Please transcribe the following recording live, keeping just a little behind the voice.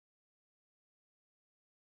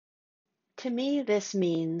To me, this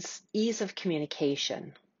means ease of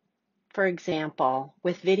communication. For example,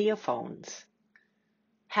 with video phones,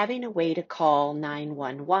 having a way to call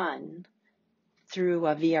 911 through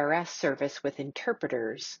a VRS service with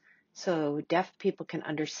interpreters so deaf people can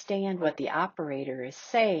understand what the operator is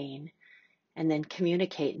saying and then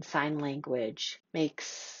communicate in sign language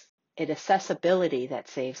makes it accessibility that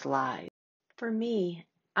saves lives. For me,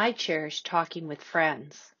 I cherish talking with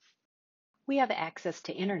friends. We have access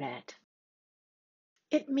to internet.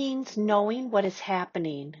 It means knowing what is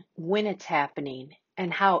happening, when it's happening,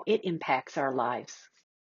 and how it impacts our lives.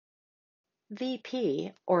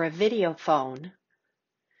 VP, or a video phone,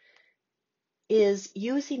 is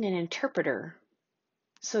using an interpreter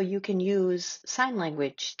so you can use sign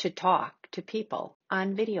language to talk to people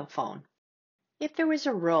on video phone. If there was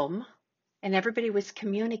a room and everybody was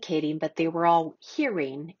communicating, but they were all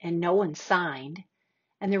hearing and no one signed,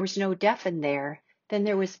 and there was no deaf in there, then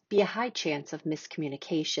there would be a high chance of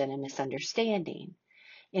miscommunication and misunderstanding.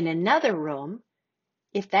 In another room,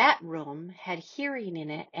 if that room had hearing in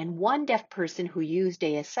it and one deaf person who used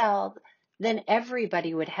ASL, then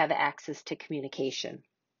everybody would have access to communication.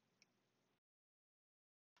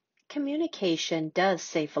 Communication does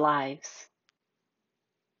save lives.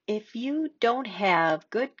 If you don't have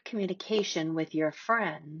good communication with your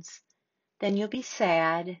friends, then you'll be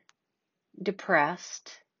sad,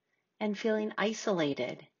 depressed, and feeling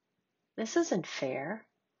isolated. This isn't fair.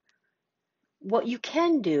 What you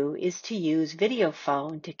can do is to use video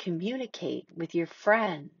phone to communicate with your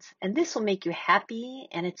friends, and this will make you happy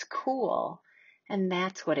and it's cool, and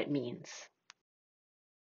that's what it means.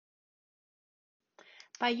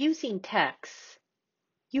 By using text,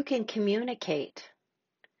 you can communicate,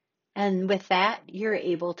 and with that, you're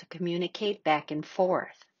able to communicate back and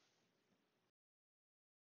forth.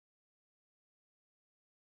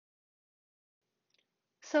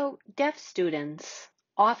 So, deaf students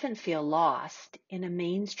often feel lost in a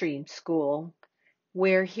mainstream school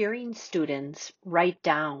where hearing students write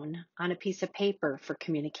down on a piece of paper for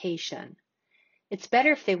communication. It's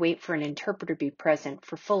better if they wait for an interpreter to be present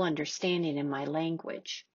for full understanding in my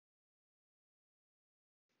language.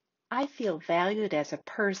 I feel valued as a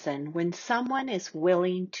person when someone is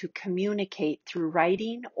willing to communicate through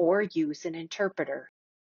writing or use an interpreter.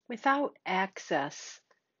 Without access,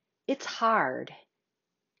 it's hard.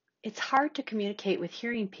 It's hard to communicate with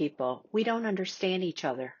hearing people. We don't understand each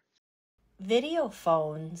other. Video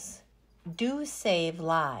phones do save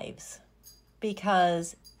lives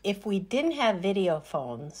because if we didn't have video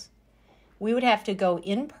phones, we would have to go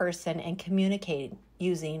in person and communicate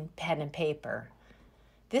using pen and paper.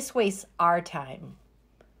 This wastes our time,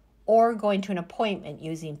 or going to an appointment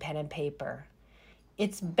using pen and paper.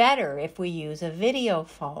 It's better if we use a video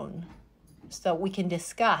phone so we can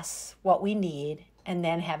discuss what we need and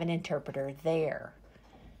then have an interpreter there.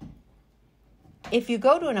 If you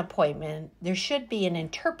go to an appointment, there should be an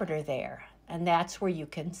interpreter there, and that's where you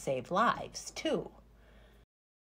can save lives too.